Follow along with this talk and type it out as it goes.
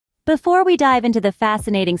Before we dive into the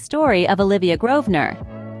fascinating story of Olivia Grosvenor,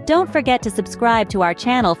 don't forget to subscribe to our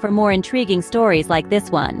channel for more intriguing stories like this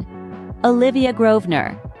one. Olivia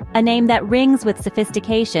Grosvenor, a name that rings with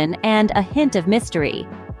sophistication and a hint of mystery.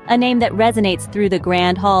 A name that resonates through the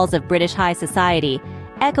grand halls of British high society,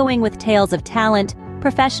 echoing with tales of talent,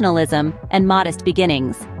 professionalism, and modest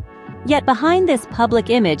beginnings. Yet behind this public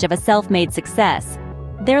image of a self-made success,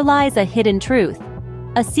 there lies a hidden truth.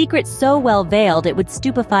 A secret so well veiled it would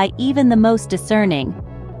stupefy even the most discerning.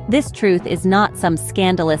 This truth is not some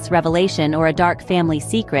scandalous revelation or a dark family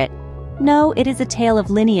secret. No, it is a tale of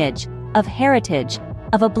lineage, of heritage,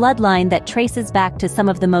 of a bloodline that traces back to some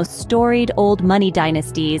of the most storied old money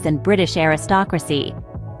dynasties and British aristocracy.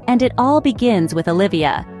 And it all begins with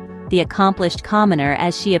Olivia, the accomplished commoner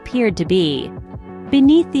as she appeared to be.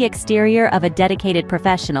 Beneath the exterior of a dedicated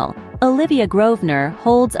professional, Olivia Grosvenor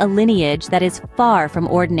holds a lineage that is far from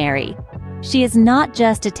ordinary. She is not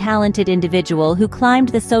just a talented individual who climbed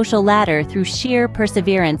the social ladder through sheer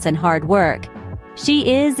perseverance and hard work.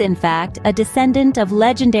 She is, in fact, a descendant of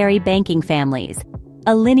legendary banking families,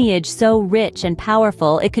 a lineage so rich and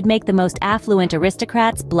powerful it could make the most affluent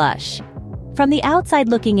aristocrats blush. From the outside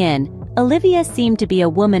looking in, Olivia seemed to be a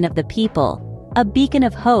woman of the people, a beacon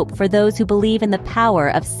of hope for those who believe in the power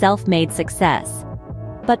of self-made success.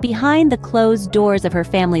 But behind the closed doors of her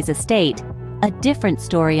family's estate, a different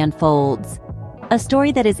story unfolds. A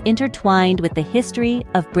story that is intertwined with the history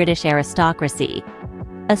of British aristocracy.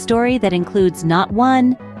 A story that includes not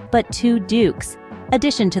one, but two dukes,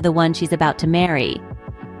 addition to the one she's about to marry.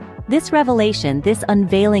 This revelation, this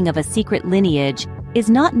unveiling of a secret lineage,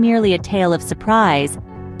 is not merely a tale of surprise,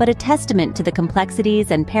 but a testament to the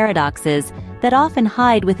complexities and paradoxes that often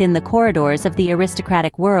hide within the corridors of the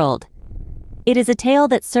aristocratic world. It is a tale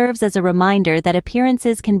that serves as a reminder that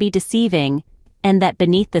appearances can be deceiving, and that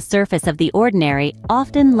beneath the surface of the ordinary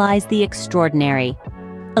often lies the extraordinary.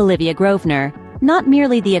 Olivia Grosvenor, not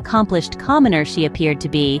merely the accomplished commoner she appeared to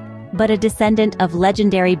be, but a descendant of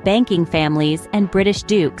legendary banking families and British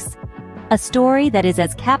dukes. A story that is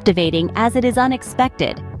as captivating as it is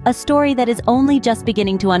unexpected, a story that is only just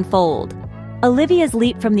beginning to unfold. Olivia's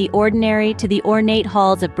leap from the ordinary to the ornate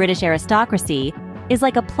halls of British aristocracy is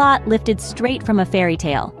like a plot lifted straight from a fairy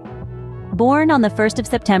tale. Born on the 1st of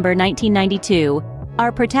September 1992,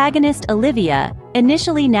 our protagonist Olivia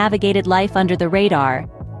initially navigated life under the radar,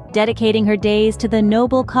 dedicating her days to the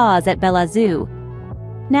noble cause at Belazou.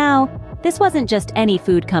 Now, this wasn't just any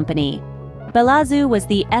food company. Belazou was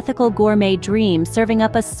the ethical gourmet dream serving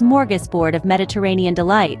up a smorgasbord of Mediterranean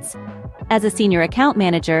delights. As a senior account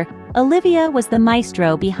manager, Olivia was the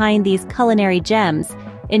maestro behind these culinary gems,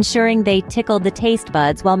 ensuring they tickled the taste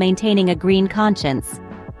buds while maintaining a green conscience.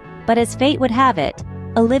 But as fate would have it,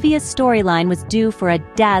 Olivia's storyline was due for a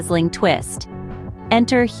dazzling twist.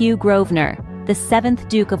 Enter Hugh Grosvenor, the 7th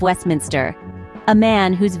Duke of Westminster, a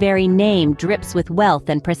man whose very name drips with wealth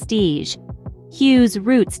and prestige. Hugh's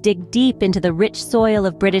roots dig deep into the rich soil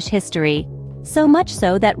of British history, so much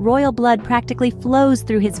so that royal blood practically flows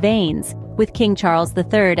through his veins, with King Charles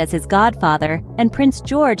III as his godfather and Prince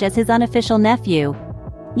George as his unofficial nephew.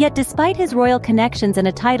 Yet despite his royal connections and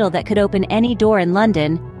a title that could open any door in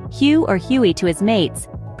London, Hugh, or Hughie to his mates,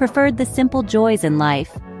 preferred the simple joys in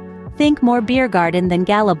life. Think more beer garden than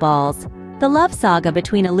gala balls. The love saga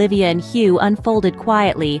between Olivia and Hugh unfolded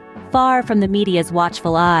quietly, far from the media's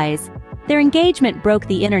watchful eyes. Their engagement broke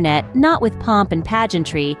the internet not with pomp and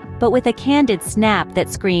pageantry, but with a candid snap that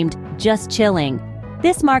screamed, "Just chilling."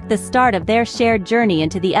 This marked the start of their shared journey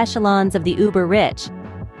into the echelons of the uber-rich.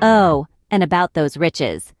 Oh, and about those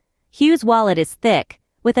riches. Hugh's wallet is thick,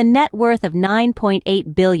 with a net worth of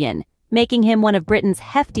 $9.8 billion, making him one of Britain's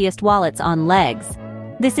heftiest wallets on legs.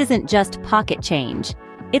 This isn't just pocket change.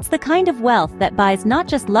 It's the kind of wealth that buys not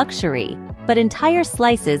just luxury, but entire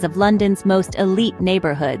slices of London's most elite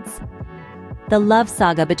neighborhoods. The love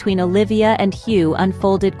saga between Olivia and Hugh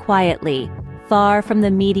unfolded quietly, far from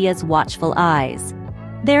the media's watchful eyes.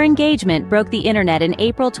 Their engagement broke the internet in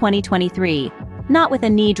April 2023, not with a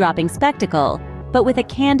knee-dropping spectacle, but with a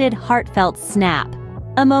candid, heartfelt snap.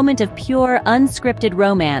 A moment of pure, unscripted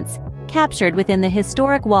romance, captured within the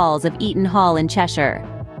historic walls of Eaton Hall in Cheshire.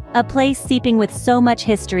 A place seeping with so much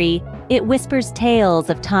history, it whispers tales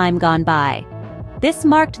of time gone by. This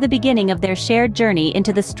marked the beginning of their shared journey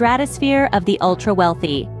into the stratosphere of the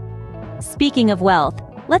ultra-wealthy. Speaking of wealth,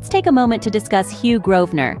 let's take a moment to discuss Hugh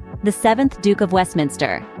Grosvenor, the 7th Duke of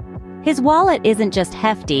Westminster. His wallet isn't just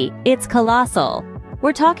hefty, it's colossal.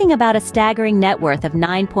 We're talking about a staggering net worth of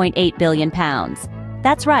 £9.8 billion.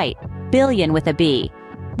 That's right, billion with a B.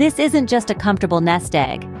 This isn't just a comfortable nest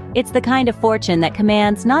egg. It's the kind of fortune that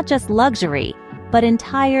commands not just luxury, but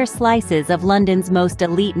entire slices of London's most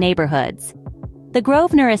elite neighborhoods. The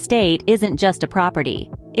Grosvenor estate isn't just a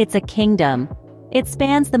property, it's a kingdom. It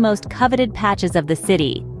spans the most coveted patches of the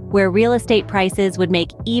city, where real estate prices would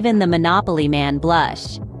make even the monopoly man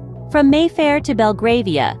blush. From Mayfair to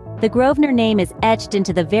Belgravia, the Grosvenor name is etched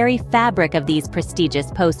into the very fabric of these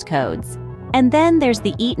prestigious postcodes. And then there's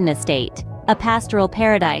the Eton estate, a pastoral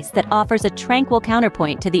paradise that offers a tranquil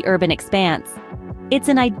counterpoint to the urban expanse. It's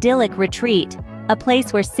an idyllic retreat, a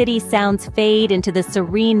place where city sounds fade into the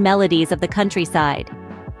serene melodies of the countryside.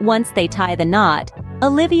 Once they tie the knot,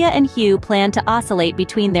 Olivia and Hugh plan to oscillate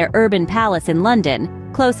between their urban palace in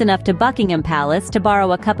London, close enough to Buckingham Palace to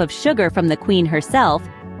borrow a cup of sugar from the Queen herself,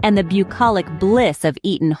 and the bucolic bliss of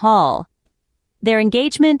Eton Hall. Their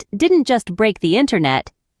engagement didn't just break the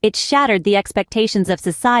internet, it shattered the expectations of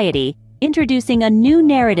society, introducing a new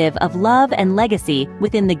narrative of love and legacy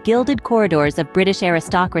within the gilded corridors of British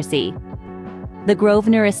aristocracy. The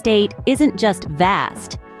Grosvenor estate isn't just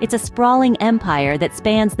vast, it's a sprawling empire that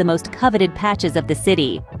spans the most coveted patches of the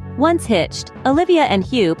city. Once hitched, Olivia and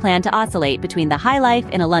Hugh plan to oscillate between the high life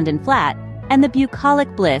in a London flat and the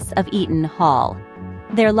bucolic bliss of Eton Hall.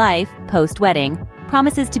 Their life, post-wedding,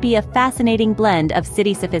 promises to be a fascinating blend of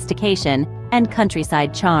city sophistication and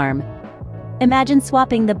countryside charm. Imagine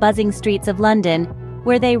swapping the buzzing streets of London,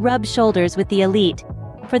 where they rub shoulders with the elite,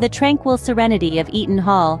 for the tranquil serenity of Eton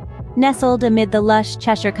Hall, nestled amid the lush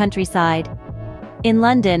Cheshire countryside. In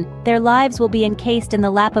London, their lives will be encased in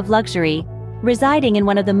the lap of luxury, residing in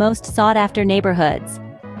one of the most sought-after neighborhoods.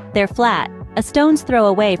 Their flat, a stone's throw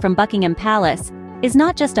away from Buckingham Palace, is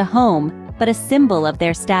not just a home, but a symbol of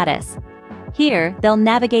their status. Here, they'll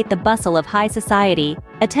navigate the bustle of high society,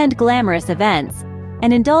 attend glamorous events,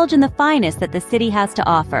 and indulge in the finest that the city has to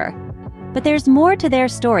offer. But there's more to their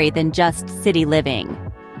story than just city living.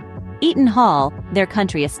 Eton Hall, their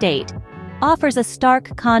country estate, offers a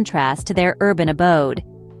stark contrast to their urban abode.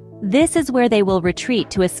 This is where they will retreat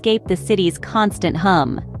to escape the city's constant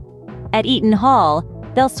hum. At Eton Hall,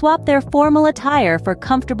 they'll swap their formal attire for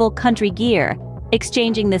comfortable country gear,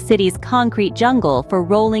 exchanging the city's concrete jungle for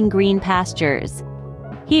rolling green pastures.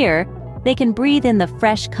 Here, they can breathe in the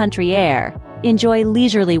fresh country air, enjoy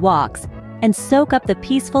leisurely walks, and soak up the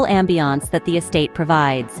peaceful ambiance that the estate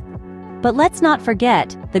provides. But let's not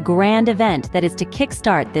forget the grand event that is to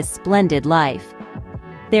kickstart this splendid life.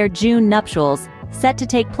 Their June nuptials, set to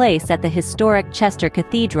take place at the historic Chester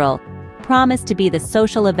Cathedral, promise to be the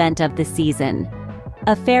social event of the season.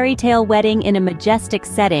 A fairy tale wedding in a majestic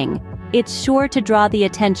setting, it's sure to draw the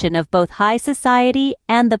attention of both high society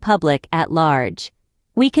and the public at large.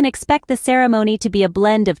 We can expect the ceremony to be a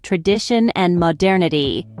blend of tradition and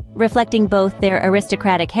modernity, reflecting both their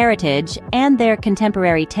aristocratic heritage and their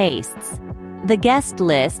contemporary tastes. The guest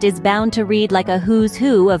list is bound to read like a who's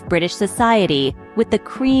who of British society, with the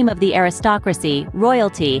cream of the aristocracy,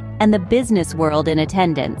 royalty, and the business world in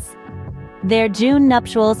attendance. Their June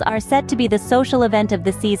nuptials are set to be the social event of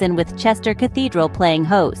the season, with Chester Cathedral playing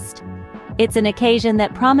host. It's an occasion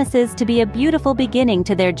that promises to be a beautiful beginning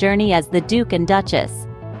to their journey as the Duke and Duchess.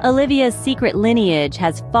 Olivia's secret lineage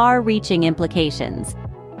has far-reaching implications.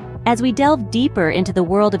 As we delve deeper into the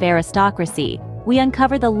world of aristocracy, we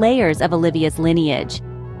uncover the layers of Olivia's lineage.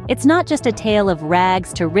 It's not just a tale of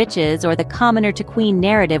rags to riches or the commoner to queen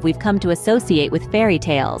narrative we've come to associate with fairy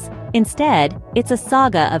tales. Instead, it's a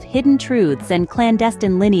saga of hidden truths and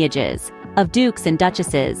clandestine lineages, of dukes and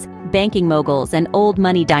duchesses, banking moguls, and old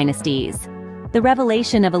money dynasties. The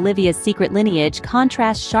revelation of Olivia's secret lineage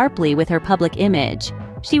contrasts sharply with her public image.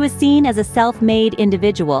 She was seen as a self-made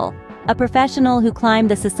individual, a professional who climbed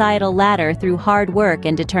the societal ladder through hard work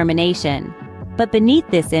and determination. But beneath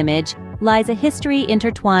this image lies a history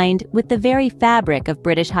intertwined with the very fabric of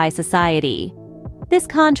British high society. This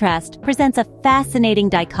contrast presents a fascinating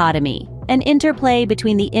dichotomy, an interplay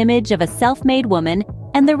between the image of a self-made woman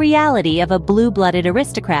and the reality of a blue-blooded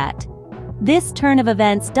aristocrat. This turn of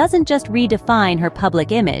events doesn't just redefine her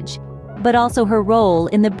public image, but also her role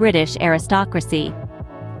in the British aristocracy.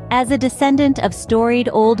 As a descendant of storied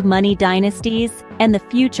old money dynasties and the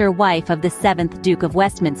future wife of the 7th Duke of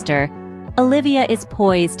Westminster, Olivia is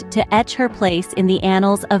poised to etch her place in the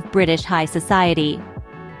annals of British high society.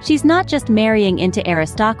 She's not just marrying into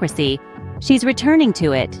aristocracy, she's returning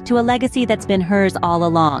to it, to a legacy that's been hers all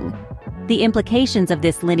along. The implications of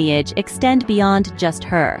this lineage extend beyond just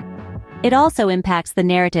her. It also impacts the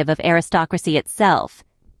narrative of aristocracy itself.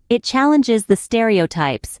 It challenges the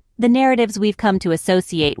stereotypes, the narratives we've come to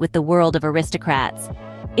associate with the world of aristocrats.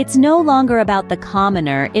 It's no longer about the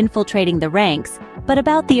commoner infiltrating the ranks, but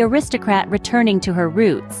about the aristocrat returning to her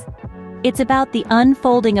roots. It's about the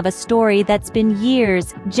unfolding of a story that's been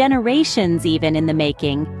years, generations even, in the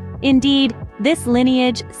making. Indeed, this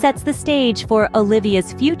lineage sets the stage for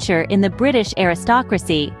Olivia's future in the British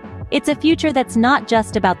aristocracy. It's a future that's not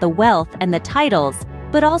just about the wealth and the titles,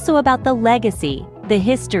 but also about the legacy, the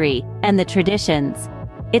history, and the traditions.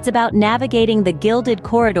 It's about navigating the gilded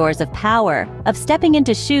corridors of power, of stepping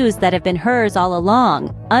into shoes that have been hers all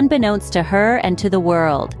along, unbeknownst to her and to the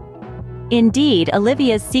world. Indeed,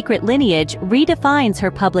 Olivia's secret lineage redefines her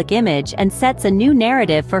public image and sets a new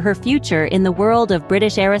narrative for her future in the world of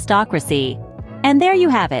British aristocracy. And there you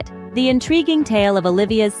have it, the intriguing tale of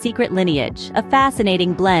Olivia's secret lineage, a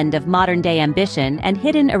fascinating blend of modern-day ambition and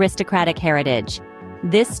hidden aristocratic heritage.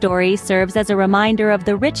 This story serves as a reminder of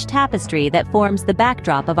the rich tapestry that forms the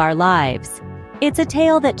backdrop of our lives. It's a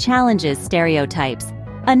tale that challenges stereotypes,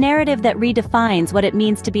 a narrative that redefines what it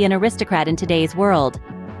means to be an aristocrat in today's world.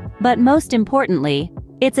 But most importantly,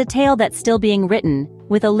 it's a tale that's still being written,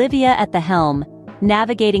 with Olivia at the helm,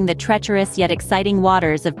 navigating the treacherous yet exciting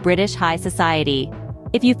waters of British high society.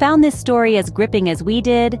 If you found this story as gripping as we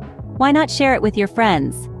did, why not share it with your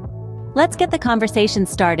friends? Let's get the conversation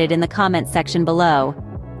started in the comments section below.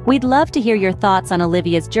 We'd love to hear your thoughts on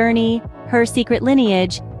Olivia's journey, her secret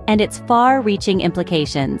lineage, and its far-reaching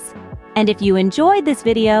implications. And if you enjoyed this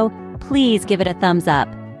video, please give it a thumbs up.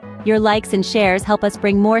 Your likes and shares help us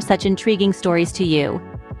bring more such intriguing stories to you.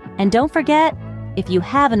 And don't forget, if you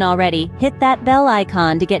haven't already, hit that bell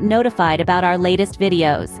icon to get notified about our latest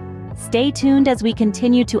videos. Stay tuned as we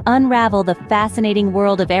continue to unravel the fascinating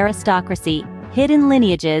world of aristocracy, hidden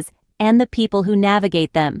lineages, and the people who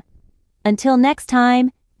navigate them. Until next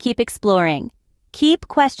time, keep exploring, keep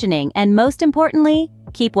questioning, and most importantly,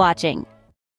 keep watching.